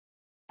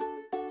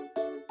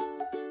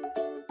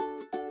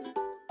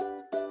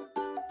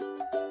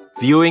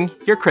Viewing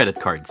your credit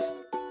cards.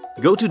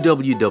 Go to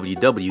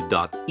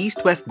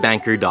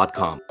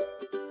www.eastwestbanker.com.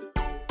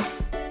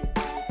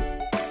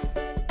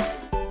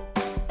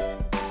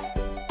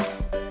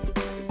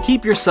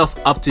 Keep yourself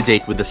up to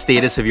date with the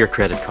status of your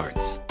credit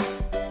cards.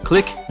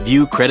 Click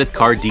View Credit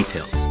Card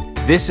Details.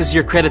 This is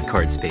your credit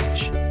cards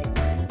page.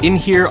 In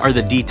here are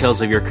the details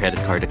of your credit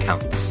card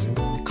accounts.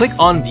 Click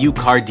on View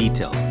Card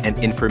Details and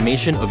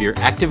information of your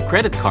active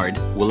credit card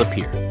will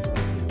appear.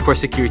 For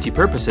security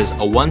purposes,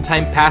 a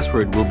one-time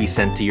password will be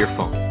sent to your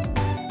phone.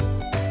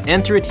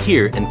 Enter it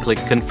here and click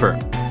Confirm.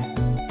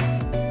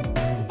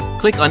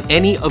 Click on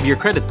any of your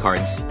credit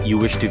cards you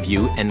wish to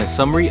view and a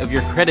summary of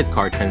your credit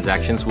card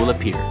transactions will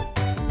appear.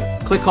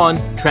 Click on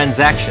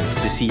Transactions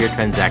to see your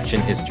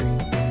transaction history.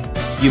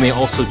 You may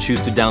also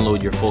choose to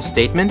download your full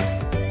statement,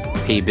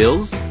 pay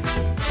bills,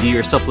 view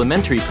your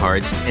supplementary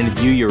cards, and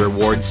view your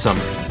reward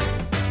summary.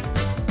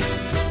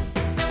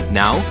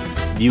 Now,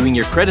 viewing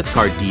your credit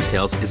card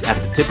details is at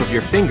the tip of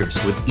your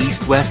fingers with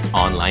EastWest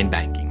Online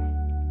Banking.